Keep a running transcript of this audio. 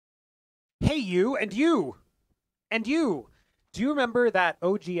Hey, you and you and you. Do you remember that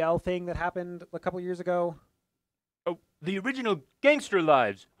OGL thing that happened a couple years ago? Oh, the original Gangster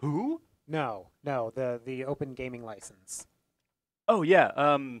Lives. Who? No, the open gaming license. Oh yeah.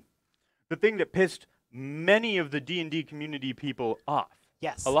 The thing that pissed many of the D&D community people off. A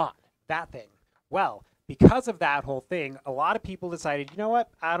Yes, lot. that thing. Well, because of that whole thing, a lot of people decided, you know what?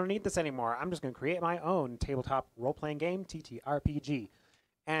 I don't need this anymore. I'm just going to create my own tabletop role-playing game, TTRPG.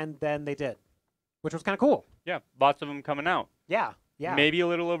 And then they did, which was kind of cool. Yeah, lots of them coming out. Yeah, yeah. Maybe a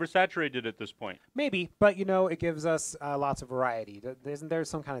little oversaturated at this point. Maybe, but it gives us lots of variety. Isn't there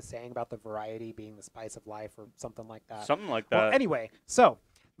some kind of saying about the variety being the spice of life or something like that? Something like Well, that. anyway, so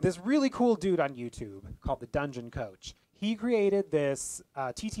this really cool dude on YouTube called the Dungeon Coach. He created this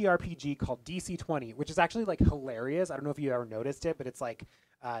TTRPG called DC-20, which is actually like hilarious. I don't know if you ever noticed it, but it's like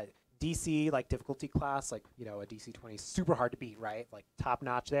DC like difficulty class, like a DC-20 super hard to beat, right? Like top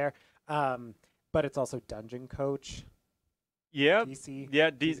notch there. But it's also Dungeon Coach. Yep. DC. Yeah,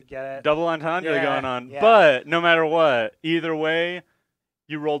 Get it? double entendre Yeah, going on. yeah. But no matter what, either way,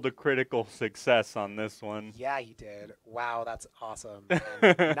 you rolled a critical success on this one. Yeah, he did. Wow, that's awesome.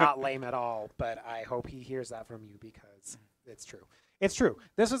 And not lame at all, but I hope he hears that from you because it's true. It's true.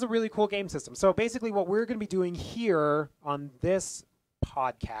 This is a really cool game system. So basically what we're going to be doing here on this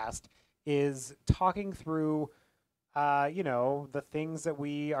podcast is talking through the things that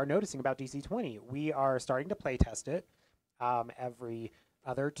we are noticing about DC-20. We are starting to play test it every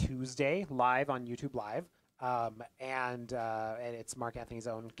other Tuesday live on YouTube Live. And it's Mark Anthony's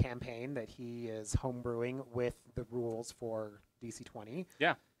own campaign that he is homebrewing with the rules for DC-20.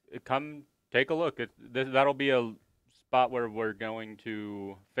 Yeah, come take a look. That'll be a spot where we're going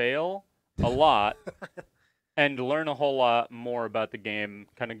to fail a lot and learn a whole lot more about the game,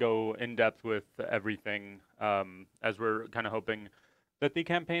 kind of go in depth with everything, as we're kind of hoping that the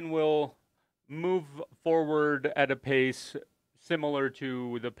campaign will move forward at a pace similar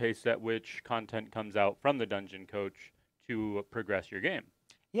to the pace at which content comes out from the Dungeon Coach to progress your game.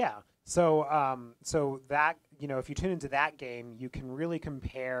 Yeah. So that if you tune into that game, you can really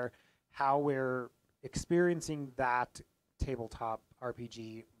compare how we're experiencing that tabletop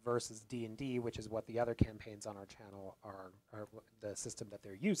RPG versus D&D, which is what the other campaigns on our channel are the system that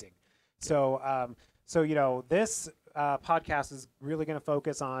they're using. So this podcast is really going to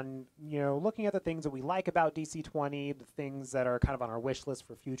focus on looking at the things that we like about DC-20, the things that are kind of on our wish list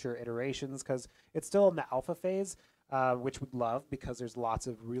for future iterations, because it's still in the alpha phase, which we'd love because there's lots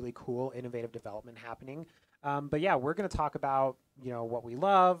of really cool, innovative development happening. But yeah, we're going to talk about what we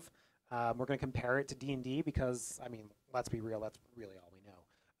love. We're going to compare it to D&D because let's be real, that's really all we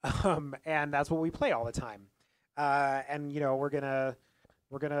know, and that's what we play all the time. And we're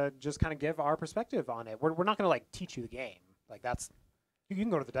gonna just kind of give our perspective on it. We're not gonna like teach you the game. Like you can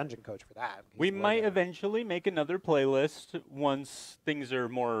go to the Dungeon Coach for that. We might eventually make another playlist once things are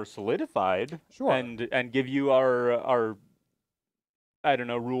more solidified. Sure. And give you our I don't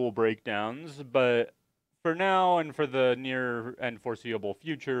know, rule breakdowns. But for now and for the near and foreseeable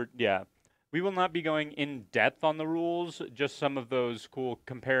future, yeah, we will not be going in depth on the rules. Just some of those cool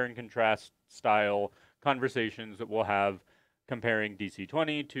compare and contrast style conversations that we'll have comparing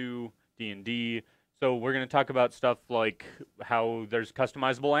DC-20 to D&D. So we're going to talk about stuff like how there's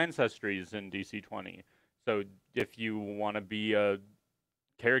customizable ancestries in DC-20. So if you want to be a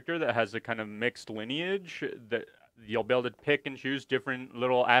character that has a kind of mixed lineage, that you'll be able to pick and choose different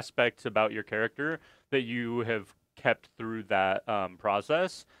little aspects about your character that you have kept through that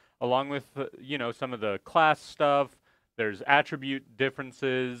process, along with some of the class stuff. There's attribute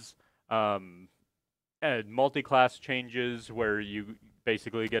differences. And multi-class changes where you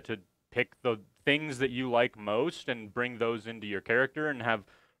basically get to pick the things that you like most and bring those into your character and have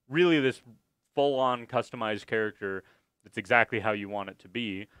really this full-on customized character that's exactly how you want it to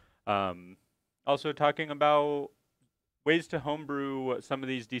be. Also talking about ways to homebrew some of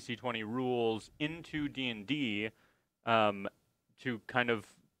these DC-20 rules into D&D to kind of,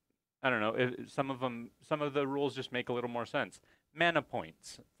 I don't know, some of the rules just make a little more sense. Mana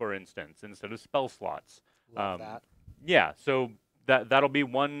points, for instance, instead of spell slots. Love that. Yeah, so that'll be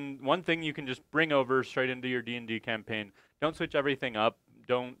one thing you can just bring over straight into your D&D campaign. Don't switch everything up.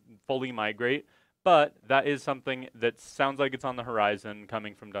 Don't fully migrate. But that is something that sounds like it's on the horizon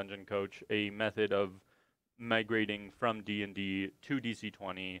coming from Dungeon Coach, a method of migrating from D&D to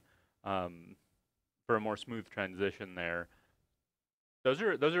DC-20 for a more smooth transition there. Those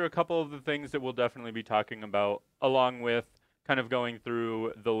are a couple of the things that we'll definitely be talking about, along with kind of going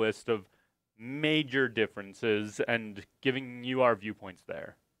through the list of major differences and giving you our viewpoints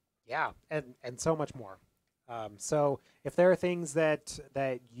there. Yeah, and so much more. So if there are things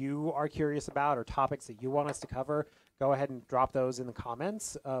that you are curious about or topics that you want us to cover, go ahead and drop those in the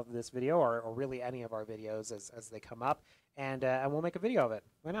comments of this video or really any of our videos as they come up, and we'll make a video of it.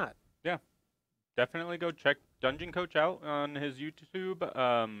 Why not? Yeah, definitely go check Dungeon Coach out on his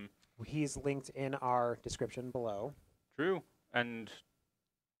YouTube. He's linked in our description below. True, and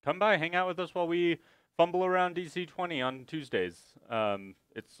come by, hang out with us while we fumble around DC20 on Tuesdays.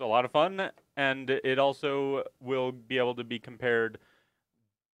 It's a lot of fun, and it also will be able to be compared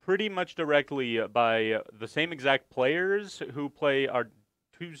pretty much directly by the same exact players who play our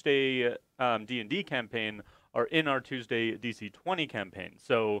Tuesday D&D campaign are in our Tuesday DC20 campaign.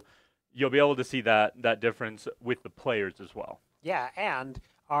 So you'll be able to see that difference with the players as well. Yeah, and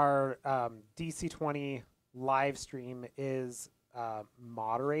our DC20 live stream is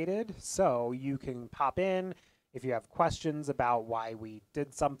moderated, so you can pop in if you have questions about why we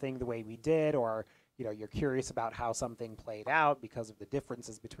did something the way we did, or you're curious about how something played out because of the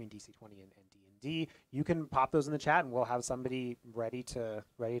differences between DC20 and D&D. You can pop those in the chat, and we'll have somebody ready to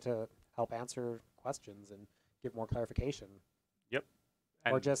help answer questions and give more clarification. Yep.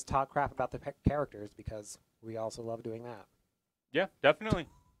 Or just talk crap about the characters, because we also love doing that. Yeah, definitely.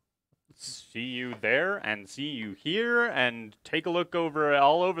 See you there and see you here, and take a look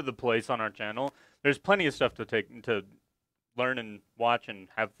all over the place on our channel. There's plenty of stuff to learn and watch and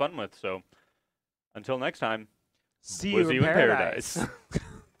have fun with. So until next time, see we'll you in paradise.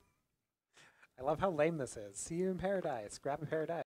 I love how lame this is. See you in paradise. Grab a paradise.